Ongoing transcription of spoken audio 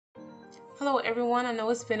Hello everyone, I know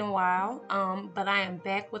it's been a while, but I am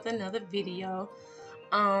back with another video.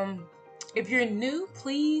 If you're new,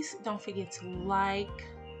 please don't forget to like,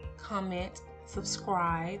 comment,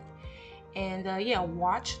 subscribe, and yeah,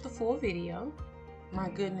 watch the full video. My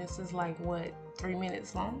goodness, it's like what, 3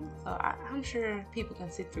 minutes long? So I'm sure people can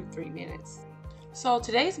sit through 3 minutes. So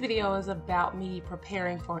today's video is about me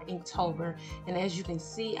preparing for Inktober, and as you can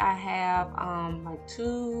see, I have like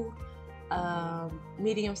two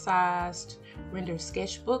medium-sized render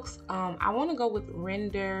sketchbooks. I want to go with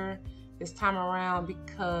render this time around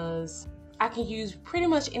because I can use pretty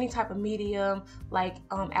much any type of medium, like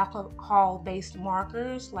alcohol-based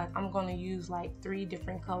markers. Like I'm going to use like 3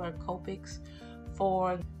 different color Copics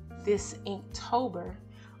for this Inktober.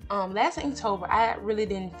 Last Inktober I really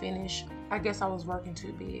didn't finish. I guess I was working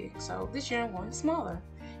too big, so this year I'm going smaller,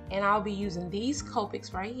 and I'll be using these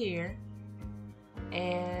Copics right here,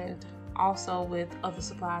 and also with other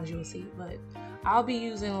supplies you'll see, but I'll be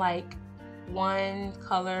using like one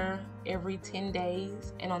color every 10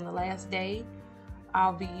 days, and on the last day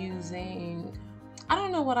I'll be using, I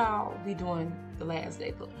don't know what I'll be doing the last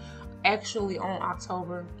day, but actually on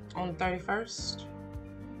October, on the 31st,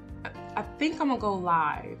 I think I'm gonna go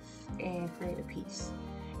live and create a piece.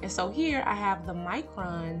 And so here I have the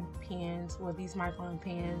micron pens, or these micron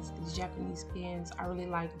pens, these Japanese pens. I really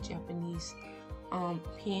like Japanese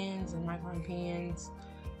pens and micron pens.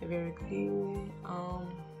 They're very cool.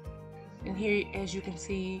 And here, as you can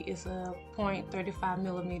see, it's a 0.35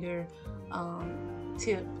 millimeter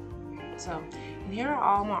tip. So, and here are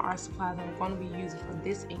all my art supplies I'm going to be using for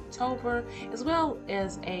this Inktober, as well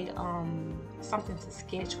as a something to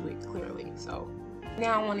sketch with clearly. So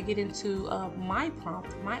now I want to get into my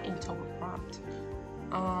prompt, my Inktober prompt.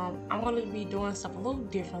 I'm going to be doing stuff a little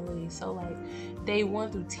differently. So like day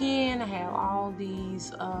 1 through 10, I have all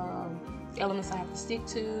these elements I have to stick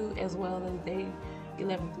to, as well as day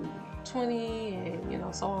 11 through 20, and you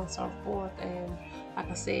know, so on and so forth. And like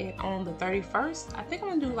I said, on the 31st, I think I'm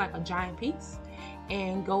gonna do like a giant piece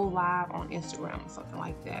and go live on Instagram or something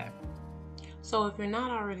like that. So if you're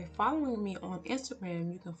not already following me on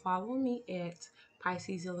Instagram, you can follow me at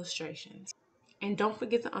PiscesIllustrations, and don't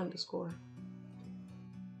forget the underscore.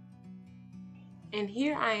 And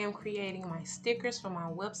here I am creating my stickers for my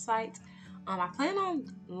website. I plan on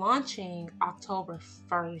launching October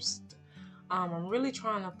 1st. I'm really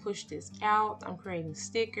trying to push this out. I'm creating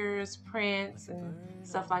stickers, prints, and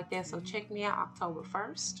stuff like that. So check me out October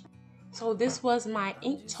 1st. So this was my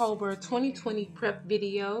Inktober 2020 prep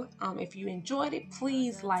video. If you enjoyed it,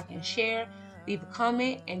 please like and share, leave a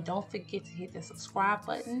comment, and don't forget to hit the subscribe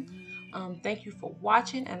button. Thank you for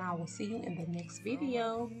watching, and I will see you in the next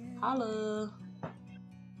video. Holla!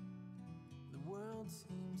 The world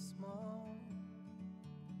seems small.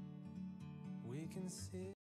 We can see